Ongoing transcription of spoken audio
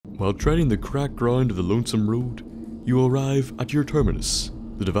While treading the cracked ground of the lonesome road, you arrive at your terminus,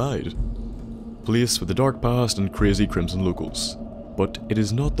 the Divide. Place with a dark past and crazy crimson locals. But it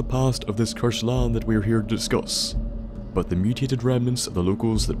is not the past of this cursed land that we are here to discuss, but the mutated remnants of the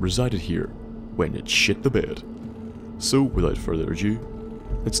locals that resided here when it shit the bed. So, without further ado,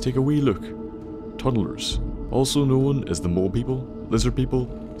 let's take a wee look. Tunnelers, also known as the mole people, lizard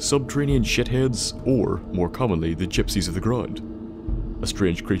people, subterranean shitheads, or, more commonly, the gypsies of the ground. A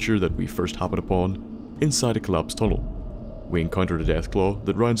strange creature that we first happened upon inside a collapsed tunnel. We encountered a deathclaw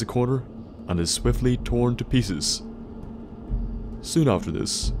that rounds a corner and is swiftly torn to pieces. Soon after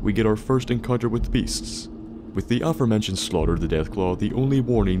this, we get our first encounter with the beasts, with the aforementioned slaughter of the deathclaw the only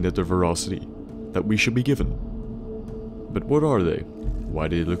warning that their ferocity that we should be given. But what are they? Why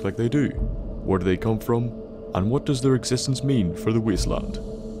do they look like they do? Where do they come from? And what does their existence mean for the wasteland?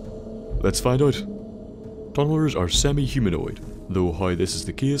 Let's find out. Tunnelers are semi-humanoid, though how this is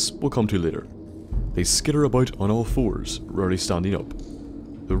the case we'll come to later. They skitter about on all fours, rarely standing up.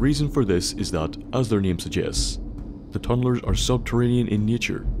 The reason for this is that, as their name suggests, the tunnelers are subterranean in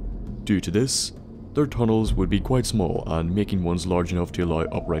nature. Due to this, their tunnels would be quite small, and making ones large enough to allow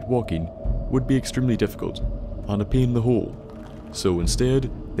upright walking would be extremely difficult, and a pain in the hole. So instead,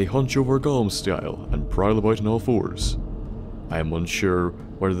 they hunch over golem style and prowl about on all fours. I am unsure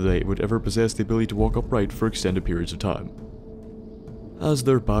whether they would ever possess the ability to walk upright for extended periods of time, as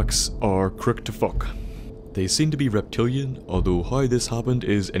their backs are crooked to fuck. They seem to be reptilian, although how this happened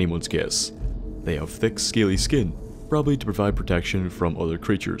is anyone's guess. They have thick, scaly skin, probably to provide protection from other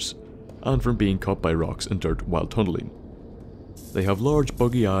creatures, and from being cut by rocks and dirt while tunneling. They have large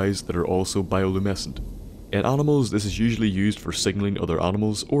buggy eyes that are also bioluminescent. In animals, this is usually used for signaling other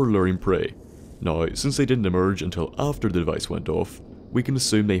animals or luring prey. Now, since they didn't emerge until after the device went off, we can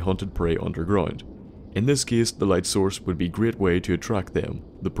assume they hunted prey underground. In this case, the light source would be a great way to attract them,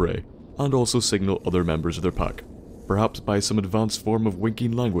 the prey, and also signal other members of their pack, perhaps by some advanced form of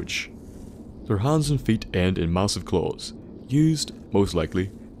winking language. Their hands and feet end in massive claws, used, most likely,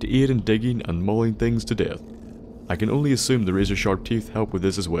 to aid in digging and mauling things to death. I can only assume the razor-sharp teeth help with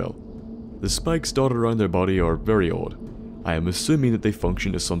this as well. The spikes dotted around their body are very odd. I am assuming that they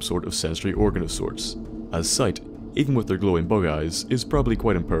function as some sort of sensory organ of sorts, as sight, even with their glowing bug eyes, is probably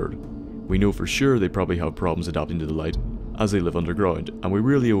quite impaired. We know for sure they probably have problems adapting to the light, as they live underground, and we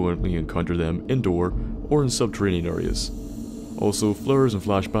really only encounter them indoor or in subterranean areas. Also, flares and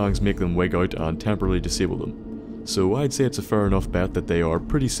flashbangs make them wig out and temporarily disable them, so I'd say it's a fair enough bet that they are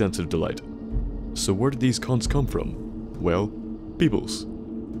pretty sensitive to light. So where did these cunts come from? Well, peoples.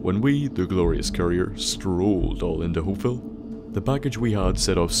 When we, the glorious Courier, strolled all into Hopeville, the package we had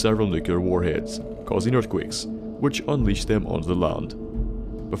set off several nuclear warheads, causing earthquakes, which unleashed them onto the land.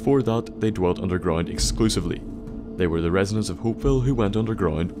 Before that, they dwelt underground exclusively. They were the residents of Hopeville who went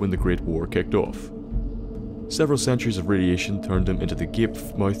underground when the Great War kicked off. Several centuries of radiation turned them into the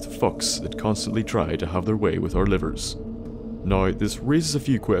gape-mouthed fucks that constantly try to have their way with our livers. Now, this raises a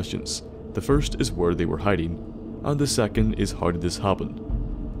few questions. The first is where they were hiding, and the second is how did this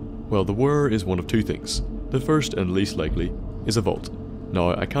happen? Well, the where is one of two things. The first, and least likely, is a vault.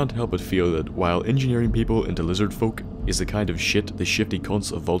 Now, I can't help but feel that while engineering people into lizard folk is the kind of shit the shifty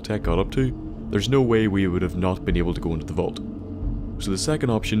cunts of Vault Tech got up to, there's no way we would have not been able to go into the vault. So the second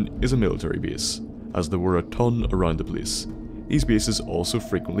option is a military base, as there were a ton around the place. These bases also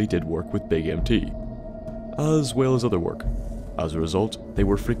frequently did work with Big MT, as well as other work. As a result, they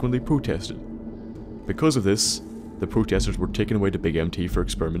were frequently protested. Because of this, the protesters were taken away to Big MT for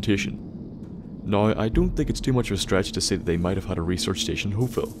experimentation. Now, I don't think it's too much of a stretch to say that they might have had a research station in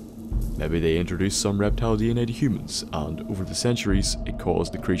Hopeville. Maybe they introduced some reptile DNA to humans, and over the centuries, it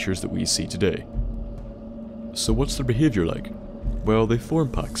caused the creatures that we see today. So what's their behaviour like? Well, they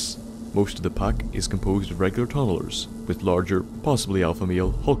form packs. Most of the pack is composed of regular tunnelers, with larger, possibly alpha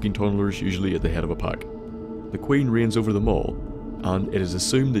male, hulking tunnelers usually at the head of a pack. The queen reigns over them all, and it is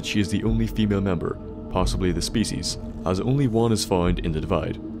assumed that she is the only female member, possibly the species, as only one is found in the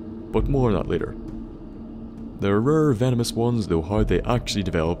Divide, but more on that later. There are rare venomous ones, though how they actually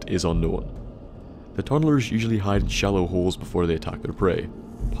developed is unknown. The tunnelers usually hide in shallow holes before they attack their prey,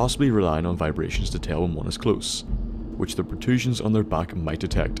 possibly relying on vibrations to tell when one is close, which the protrusions on their back might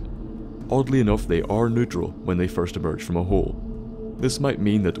detect. Oddly enough, they are neutral when they first emerge from a hole. This might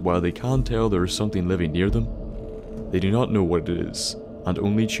mean that while they can tell there is something living near them, they do not know what it is, and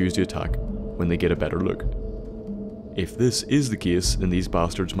only choose to attack when they get a better look. If this is the case, then these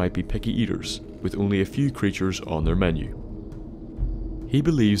bastards might be picky eaters, with only a few creatures on their menu. He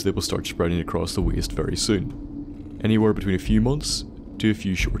believes they will start spreading across the waste very soon, anywhere between a few months to a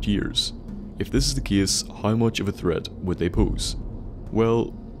few short years. If this is the case, how much of a threat would they pose?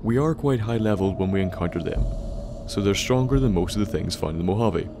 Well, We are quite high leveled when we encounter them, so they're stronger than most of the things found in the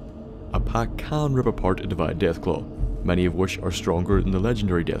Mojave. A pack can rip apart a divide deathclaw, many of which are stronger than the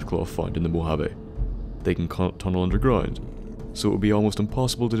legendary deathclaw found in the Mojave. They can tunnel underground, so it would be almost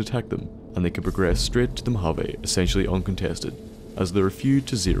impossible to detect them, and they can progress straight to the Mojave essentially uncontested, as they're refuge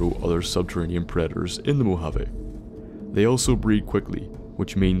to zero other subterranean predators in the Mojave. They also breed quickly,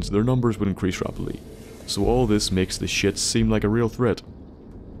 which means their numbers would increase rapidly, so all this makes the shits seem like a real threat.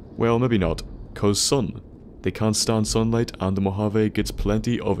 Well, maybe not, cause sun. They can't stand sunlight and the Mojave gets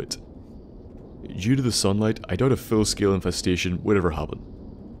plenty of it. Due to the sunlight, I doubt a full-scale infestation would ever happen.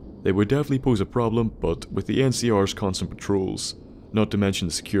 They would definitely pose a problem, but with the NCR's constant patrols, not to mention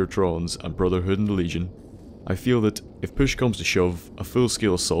the Securitrons and Brotherhood and the Legion, I feel that if push comes to shove, a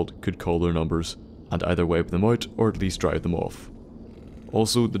full-scale assault could cull their numbers, and either wipe them out or at least drive them off.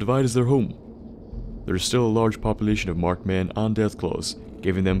 Also, the Divide is their home. There is still a large population of marked men and deathclaws,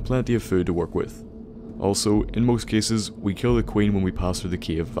 giving them plenty of food to work with. Also, in most cases, we kill the Queen when we pass through the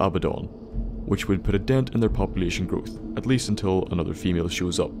cave of Abaddon, which would put a dent in their population growth, at least until another female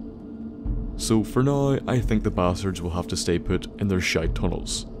shows up. So for now, I think the bastards will have to stay put in their shite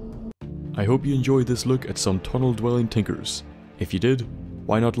tunnels. I hope you enjoyed this look at some tunnel-dwelling tinkers. If you did,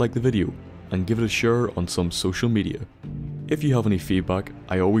 why not like the video, and give it a share on some social media. If you have any feedback,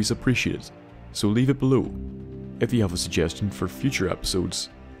 I always appreciate it, so leave it below. If you have a suggestion for future episodes,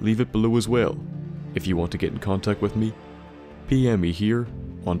 leave it below as well. If you want to get in contact with me, PM me here,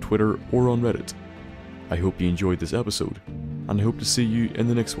 on Twitter or on Reddit. I hope you enjoyed this episode, and I hope to see you in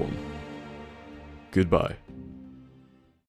the next one. Goodbye.